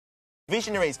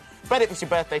Visionaries. But if it's your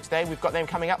birthday today, we've got them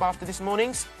coming up after this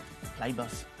morning's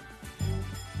Playbus.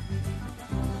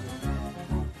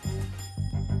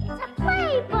 It's a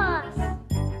play bus!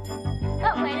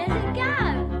 But where does it go?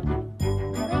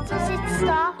 Where does it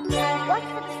stop? Watch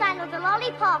for the sign of the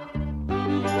lollipop.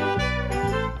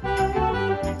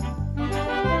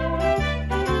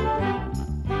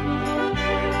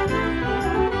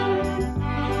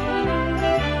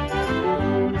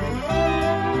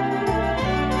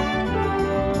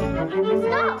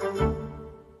 Stop!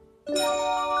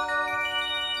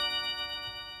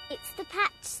 It's the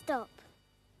patch stop.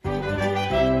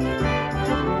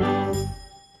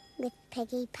 With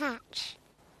Peggy Patch.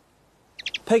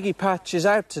 Peggy Patch is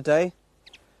out today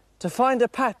to find a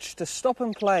patch to stop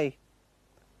and play.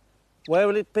 Where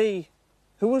will it be?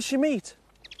 Who will she meet?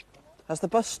 Has the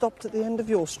bus stopped at the end of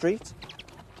your street?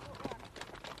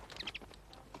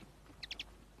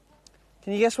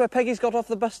 Can you guess where Peggy's got off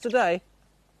the bus today?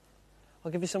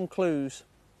 I'll give you some clues.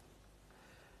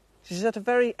 She's at a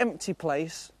very empty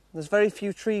place. There's very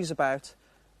few trees about.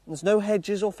 And there's no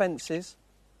hedges or fences.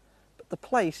 But the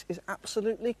place is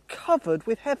absolutely covered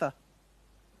with heather.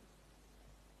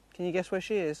 Can you guess where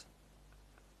she is?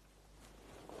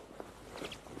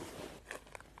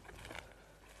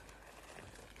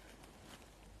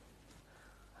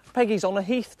 Peggy's on a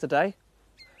heath today.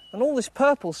 And all this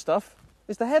purple stuff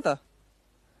is the heather.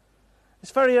 It's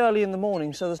very early in the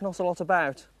morning, so there's not a lot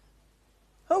about.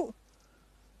 Oh,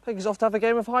 Peggy's off to have a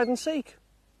game of hide and seek.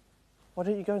 Why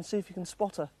don't you go and see if you can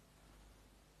spot her?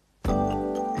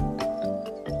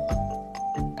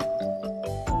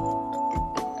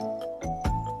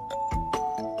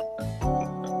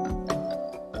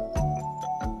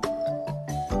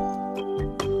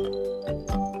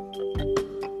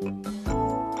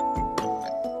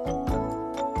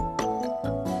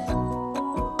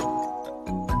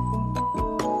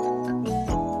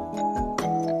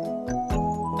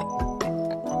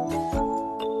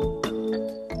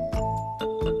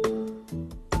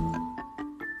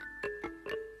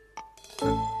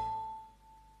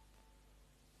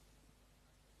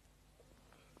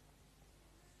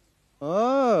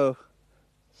 Oh,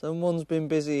 someone's been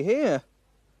busy here.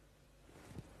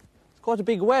 It's quite a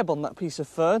big web on that piece of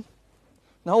fern.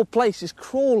 The whole place is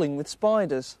crawling with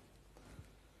spiders.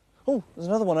 Oh, there's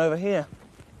another one over here.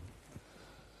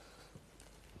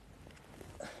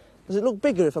 Does it look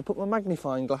bigger if I put my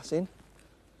magnifying glass in?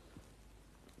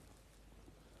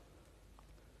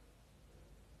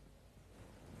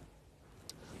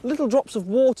 The little drops of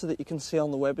water that you can see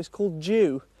on the web is called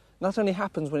dew. And that only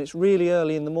happens when it's really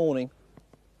early in the morning.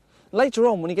 Later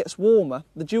on, when it gets warmer,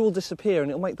 the dew will disappear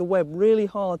and it'll make the web really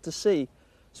hard to see,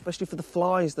 especially for the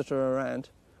flies that are around,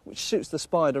 which suits the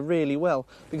spider really well,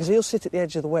 because he'll sit at the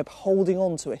edge of the web holding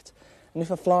on to it. And if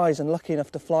a fly is unlucky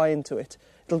enough to fly into it,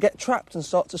 it'll get trapped and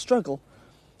start to struggle.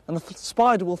 And the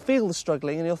spider will feel the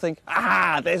struggling and he'll think,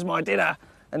 ah, there's my dinner,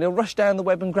 and he'll rush down the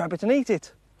web and grab it and eat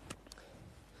it.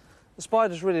 The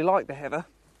spiders really like the heather.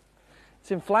 It's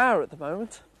in flower at the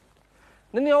moment.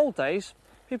 And in the old days,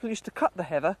 people used to cut the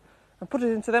heather and put it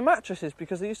into their mattresses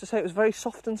because they used to say it was very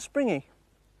soft and springy.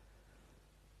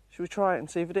 Should we try it and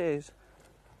see if it is?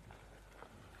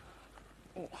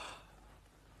 Oh,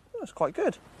 that's quite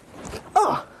good.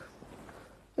 Ah!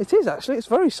 It is actually, it's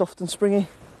very soft and springy.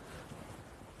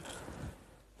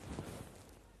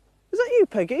 Is that you,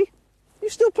 Peggy? You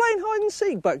still playing hide and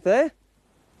seek back there?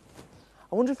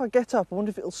 I wonder if I get up, I wonder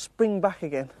if it'll spring back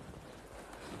again.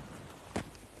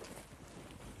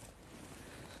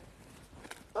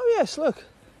 Oh yes, look.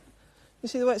 You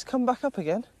see the way it's come back up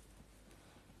again?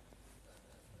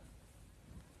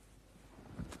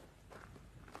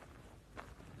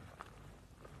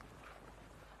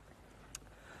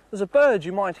 There's a bird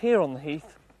you might hear on the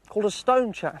heath called a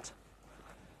stonechat.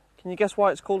 Can you guess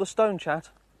why it's called a stonechat?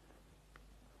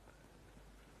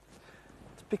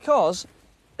 It's because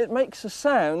it makes a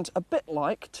sound a bit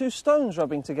like two stones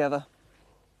rubbing together.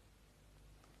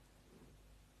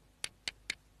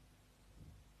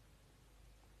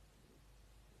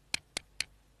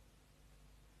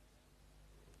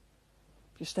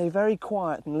 If you stay very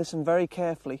quiet and listen very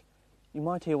carefully, you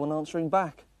might hear one answering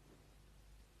back.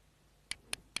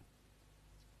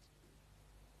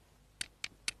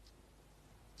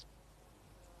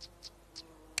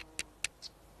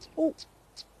 Oh,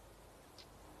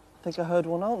 I think I heard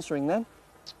one answering then.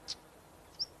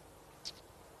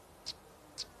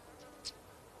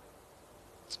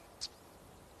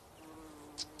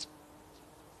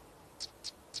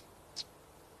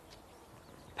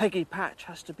 Peggy Patch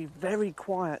has to be very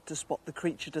quiet to spot the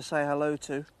creature to say hello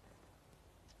to.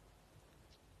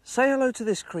 Say hello to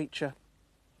this creature.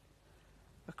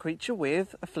 A creature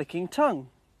with a flicking tongue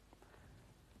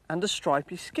and a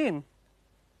stripy skin,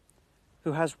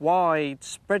 who has wide,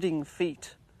 spreading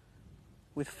feet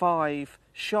with 5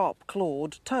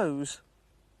 sharp-clawed toes.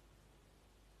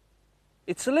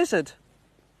 It's a lizard.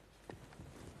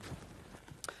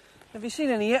 Have you seen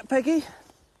any yet, Peggy?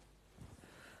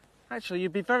 Actually,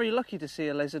 you'd be very lucky to see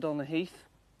a lizard on the heath,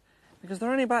 because they're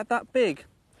only about that big,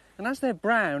 and as they're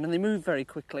brown and they move very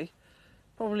quickly,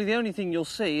 probably the only thing you'll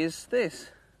see is this,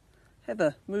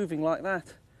 heather moving like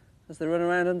that as they run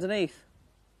around underneath.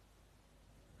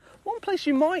 One place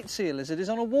you might see a lizard is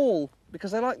on a wall,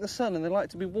 because they like the sun and they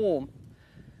like to be warm.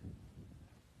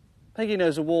 Peggy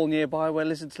knows a wall nearby where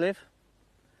lizards live.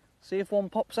 See if one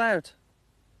pops out.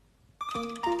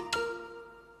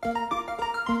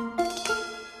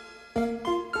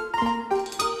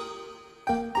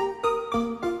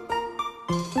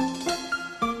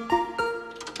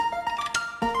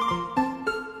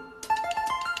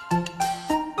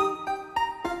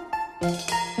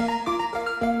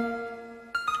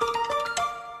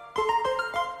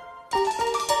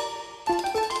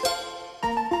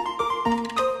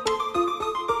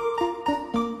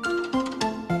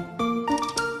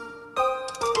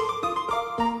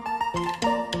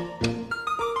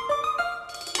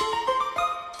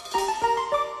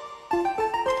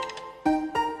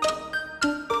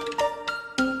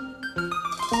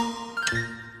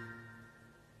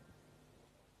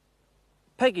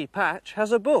 Peggy Patch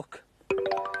has a book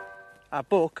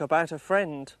about a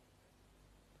friend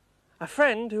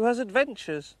who has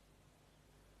adventures.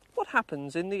 What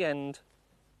happens in the end?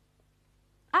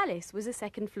 Alice was a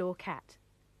second-floor cat.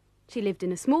 She lived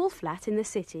in a small flat in the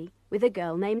city with a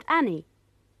girl named Annie.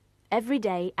 Every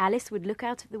day Alice would look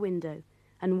out of the window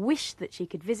and wish that she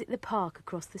could visit the park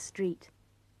across the street,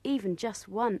 even just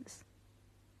once.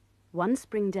 One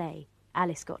spring day,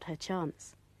 Alice got her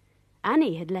chance.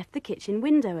 Annie had left the kitchen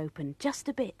window open just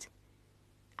a bit.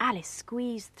 Alice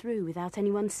squeezed through without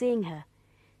anyone seeing her.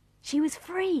 She was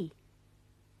free.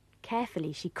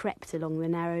 Carefully she crept along the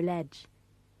narrow ledge.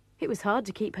 It was hard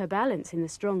to keep her balance in the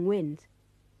strong wind.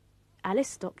 Alice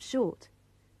stopped short.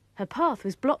 Her path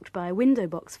was blocked by a window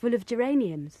box full of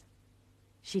geraniums.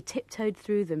 She tiptoed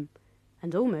through them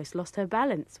and almost lost her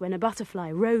balance when a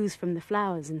butterfly rose from the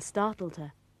flowers and startled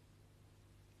her.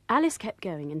 Alice kept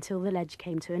going until the ledge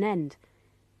came to an end.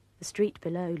 The street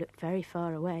below looked very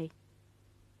far away.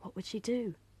 What would she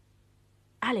do?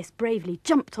 Alice bravely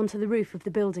jumped onto the roof of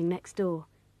the building next door.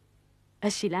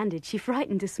 As she landed, she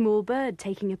frightened a small bird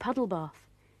taking a puddle bath.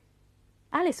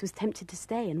 Alice was tempted to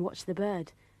stay and watch the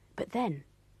bird, but then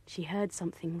she heard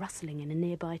something rustling in a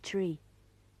nearby tree.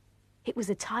 It was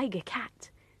a tiger cat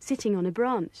sitting on a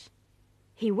branch.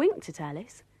 He winked at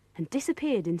Alice and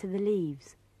disappeared into the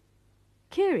leaves.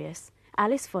 Curious,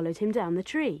 Alice followed him down the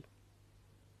tree.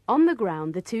 On the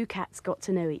ground, the two cats got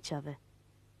to know each other.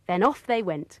 Then off they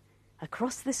went,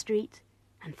 across the street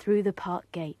and through the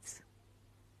park gates.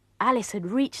 Alice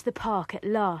had reached the park at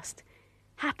last.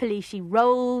 Happily she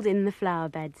rolled in the flower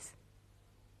beds.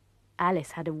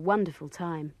 Alice had a wonderful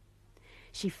time.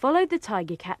 She followed the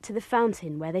tiger cat to the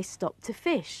fountain where they stopped to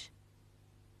fish.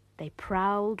 They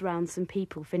prowled round some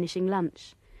people finishing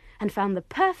lunch and found the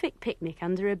perfect picnic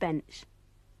under a bench.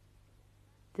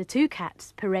 The two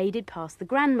cats paraded past the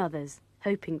grandmothers,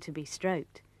 hoping to be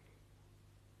stroked.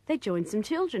 They joined some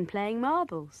children playing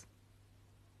marbles.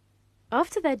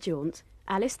 After their jaunt,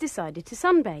 Alice decided to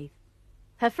sunbathe.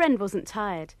 Her friend wasn't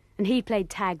tired, and he played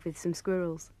tag with some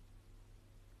squirrels.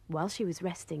 While she was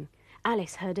resting,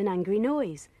 Alice heard an angry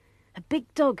noise. A big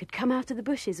dog had come out of the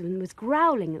bushes and was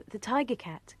growling at the tiger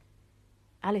cat.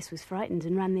 Alice was frightened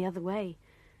and ran the other way.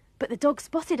 But the dog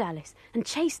spotted Alice and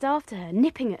chased after her,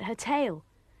 nipping at her tail.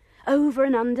 Over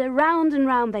and under, round and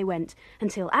round they went,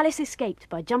 until Alice escaped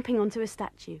by jumping onto a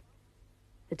statue.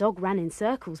 The dog ran in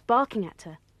circles, barking at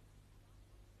her.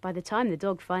 By the time the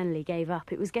dog finally gave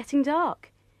up, it was getting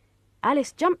dark.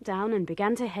 Alice jumped down and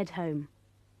began to head home.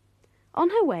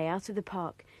 On her way out of the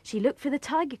park, she looked for the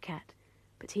tiger cat,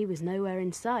 but he was nowhere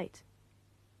in sight.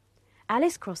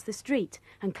 Alice crossed the street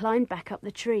and climbed back up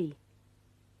the tree.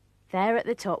 There at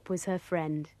the top was her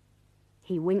friend.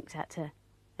 He winked at her,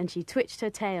 and she twitched her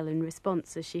tail in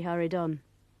response as she hurried on.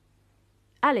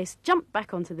 Alice jumped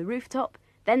back onto the rooftop,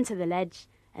 then to the ledge,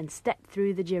 and stepped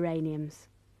through the geraniums.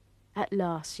 At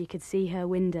last she could see her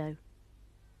window.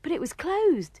 But it was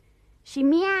closed. She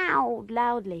meowed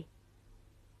loudly.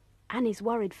 Annie's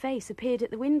worried face appeared at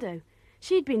the window.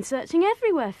 She'd been searching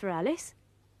everywhere for Alice.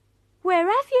 "Where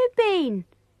have you been?"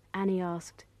 Annie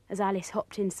asked, as Alice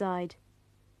hopped inside.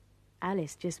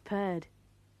 Alice just purred.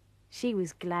 She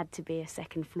was glad to be a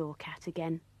second-floor cat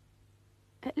again.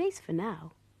 At least for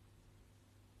now.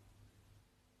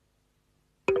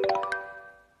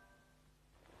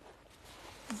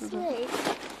 See? Do you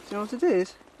know what it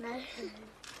is? No.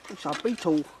 It's a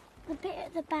beetle. The bit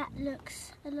at the back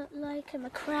looks a lot like a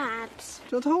crab's. Do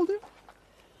you want to hold it?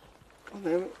 Oh,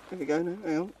 there we go now.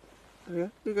 Hang on. There we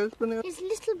go. Here we go. Spin it up. There's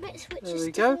little bits which There are we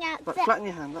sticking go. out Right, there. flatten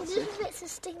your hand. The That's little it. bits are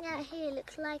sticking out here.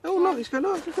 Looks like. Oh look, it's going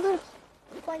up. Look at that.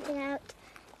 Pointing out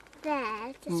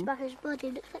there, just by his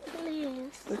body. Looks like little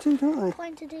ears. They do, don't they?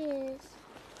 Pointed ears.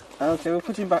 Okay, we'll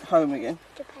put him back home again.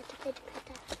 Peta.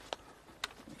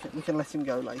 We can let him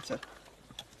go later.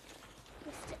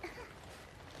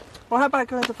 Well, how about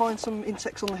going to find some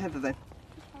insects on the heather then?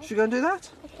 Okay. Should we go and do that?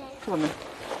 Okay. Come on then.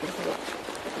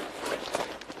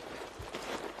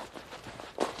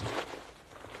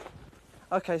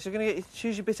 Okay, so we're going to get you to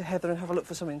choose your bit of heather and have a look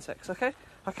for some insects, okay?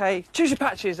 Okay, choose your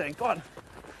patches then, go on.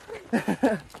 You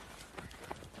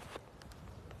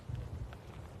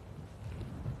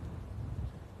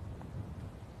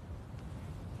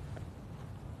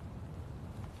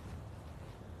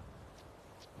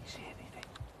see anything?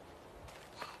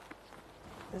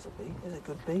 There's a bee, there's a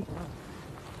good bee.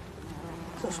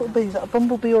 Is that sort of bee? Is that a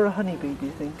bumblebee or a honeybee, do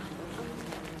you think?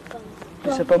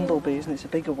 It's a bumblebee, isn't it? It's a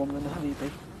bigger one than a honeybee.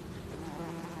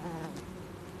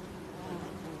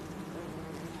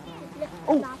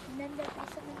 Oh!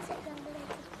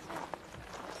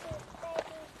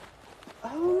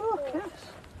 Oh look, yes.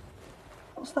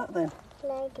 What's that then?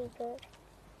 Ladybird.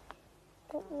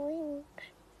 Got wings.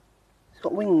 It's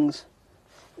got wings.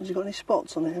 Has it got any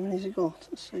spots on it? How many has it got?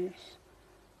 Let's see.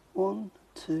 1,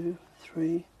 2,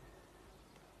 3,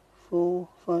 4,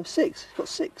 5, 6. It's got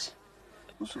 6.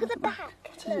 What's Look at the back.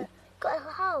 What is Look, it? got a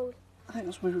hole. I think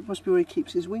that must be where he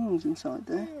keeps his wings inside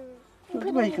there.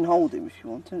 Well, you can hold him if you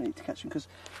want. Don't need to catch him because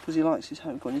he likes his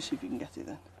home. Go on, you see if you can get it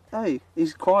then. Hey,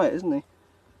 he's quiet, isn't he?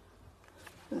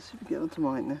 Let's see if we get onto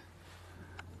mine now.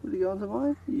 Will he go onto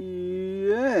mine?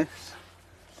 Yes.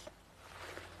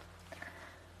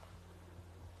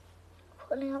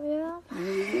 Pulling up your arm.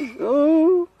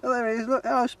 Oh, there he is. Look,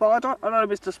 hello, Spider. Hello,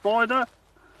 Mr. Spider.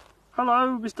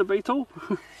 Hello, Mr. Beetle.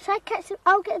 Shall I catch him?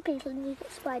 I'll get a beetle and you get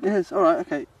a spider. Yes, all right,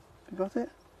 okay. You got it?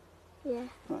 Yeah.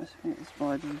 Right, let's get the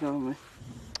spider to go on me.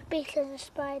 Beetle and a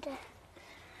spider.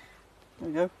 There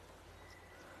we go.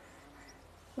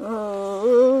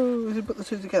 Oh, we should put the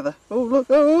two together. Oh, look.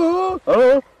 Oh,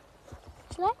 oh.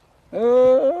 Slow.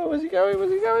 Oh, where's he going?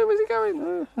 Where's he going? Where's he going?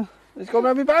 Oh, he's gone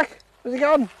round me back. Where's he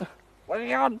gone? Where's he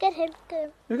gone? Get him. Get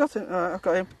him. You got him? All right, I've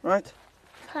got him. Right.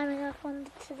 Climbing up on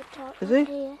to the top. Is he?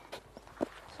 Here.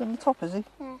 He's on the top, is he?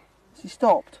 Yeah. Has he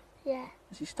stopped? Yeah.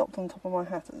 Has he stopped on top of my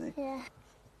hat, has he? Yeah.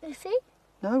 You see?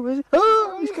 No, where's he?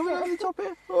 Oh, he's coming out of the top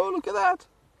here. Oh, look at that.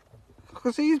 I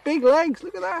can see his big legs.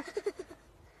 Look at that.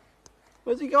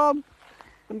 Where's he gone?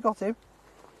 Have you got him?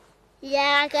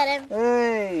 Yeah, I got him.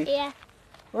 Hey. Yeah.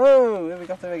 Whoa, here we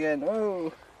got him again.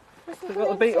 Whoa. What's We've got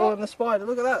the beetle and the spider.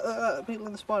 Look at that. Look at that. The beetle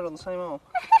and the spider on the same arm.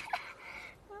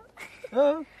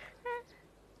 Oh.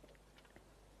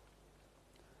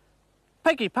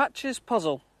 Peggy Patch's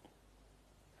puzzle.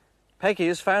 Peggy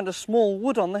has found a small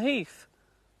wood on the heath.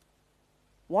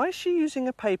 Why is she using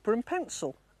a paper and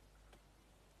pencil?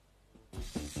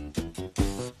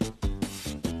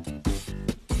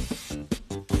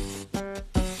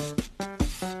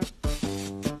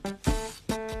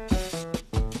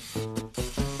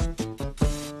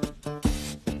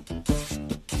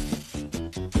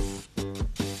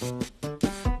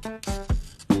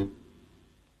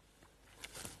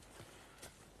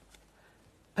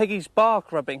 Peggy's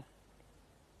bark rubbing.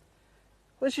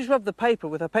 When she's rubbed the paper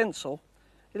with her pencil,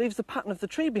 it leaves the pattern of the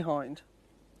tree behind.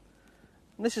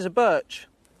 And this is a birch.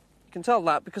 You can tell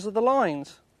that because of the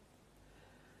lines.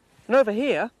 And over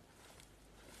here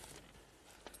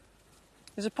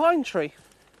is a pine tree.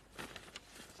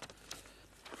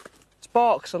 Its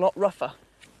bark's a lot rougher.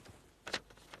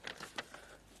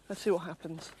 Let's see what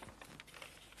happens.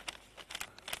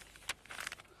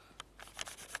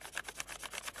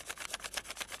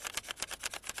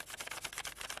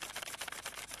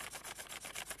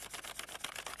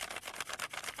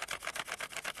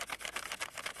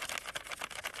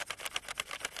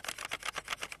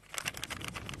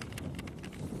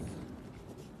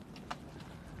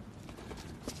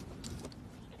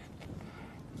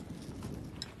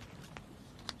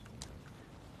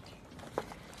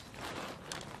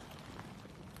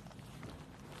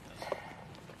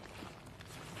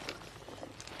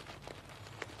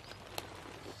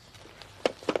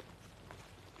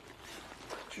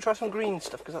 Should we try some green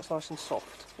stuff because that's nice and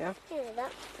soft, yeah? Yeah,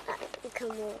 that you can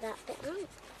walk that bit on.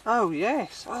 Oh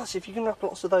yes, well, see if you can wrap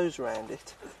lots of those around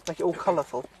it. Make it all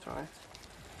colourful. Try it.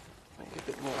 Make it a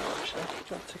bit more actually. Do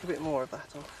you want to take a bit more of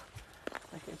that off?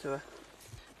 Make it into a...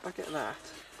 If I get that,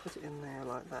 put it in there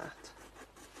like that.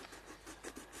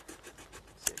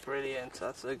 Brilliant,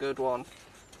 that's a good one.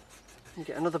 And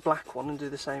get another black one and do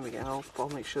the same again. I'll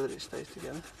make sure that it stays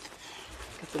together.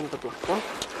 Get another black one.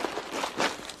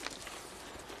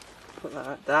 Put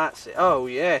that, that's it. Oh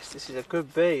yes, this is a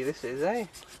good bee, this is, eh?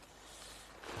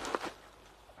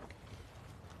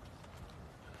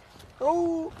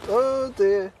 Oh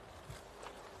dear.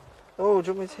 Oh,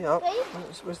 do you want me to help?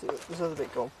 Where's this other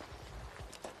bit gone?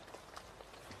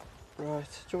 Right,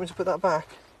 do you want me to put that back?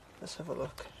 Let's have a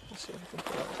look. Let's see if we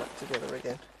can put that back together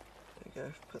again. There you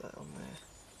go, put that on there.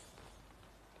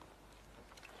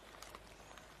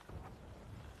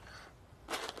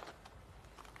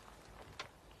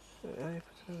 There we go,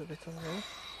 put another bit on there.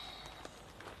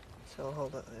 So I'll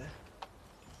hold that there.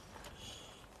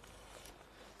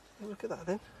 Look at that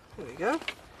then. There we go.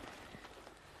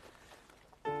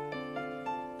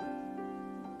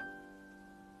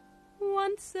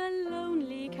 Once a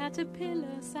lonely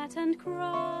caterpillar sat and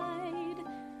cried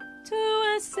to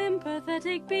a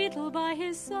sympathetic beetle by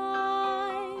his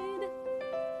side.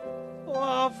 Oh,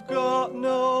 I've got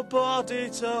nobody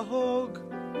to hug.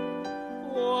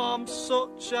 Oh, I'm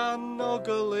such an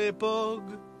ugly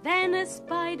bug. Then a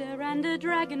spider and a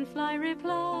dragonfly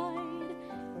replied,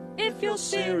 if you're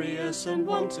serious and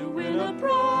want to win a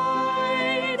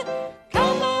bride,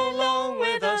 come along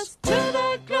with us to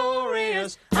the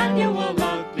glorious annual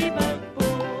ugly bug ball.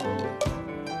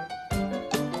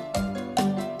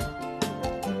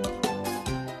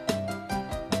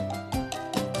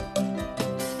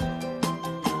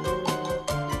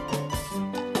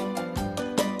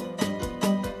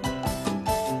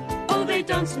 Oh, they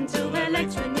danced until their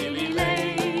legs were nearly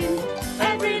lame.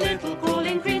 Every little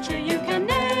crawling creature you can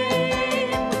name.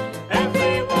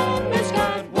 Everyone was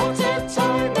glad, what a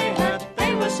time they had.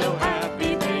 They were so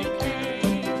happy they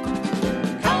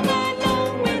came. Come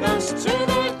along with us to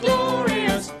the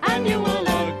glorious annual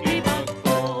ugly bug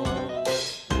ball.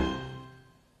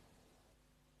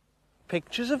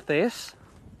 Pictures of this.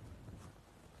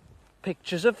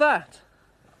 Pictures of that.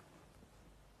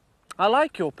 I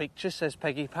like your pictures, says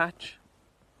Peggy Patch.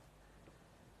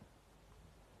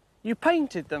 You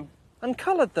painted them and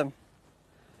coloured them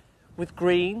with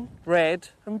green, red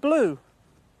and blue.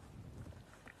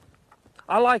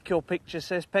 I like your pictures,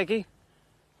 says Peggy.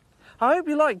 I hope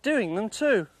you like doing them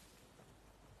too.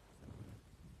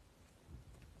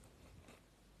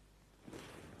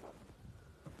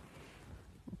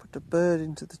 Put a bird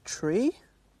into the tree.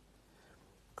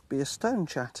 Could be a stone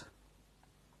chat.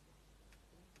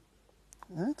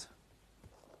 Right.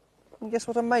 And guess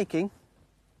what I'm making?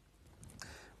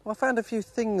 Well, I found a few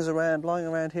things lying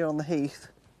around here on the heath.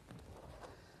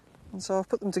 And so I've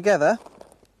put them together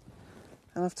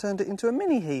and I've turned it into a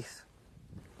mini heath.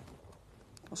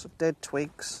 Lots of dead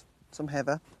twigs, some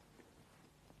heather.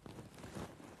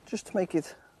 Just to make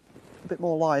it a bit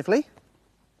more lively.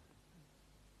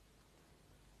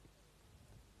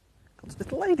 Got a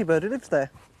little ladybird who lives there.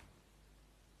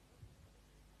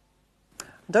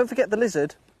 And don't forget the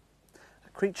lizard, a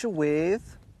creature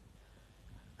with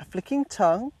a flicking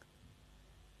tongue,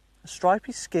 a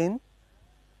stripy skin,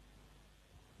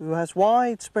 who has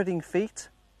wide spreading feet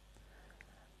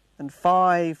and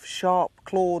 5 sharp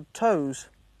clawed toes.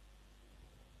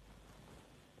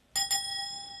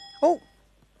 Oh,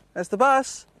 there's the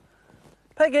bus.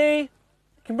 Peggy, you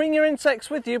can bring your insects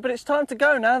with you, but it's time to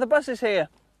go now, the bus is here.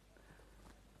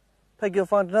 Peggy will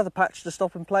find another patch to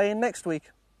stop and play in next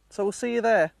week, so we'll see you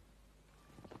there.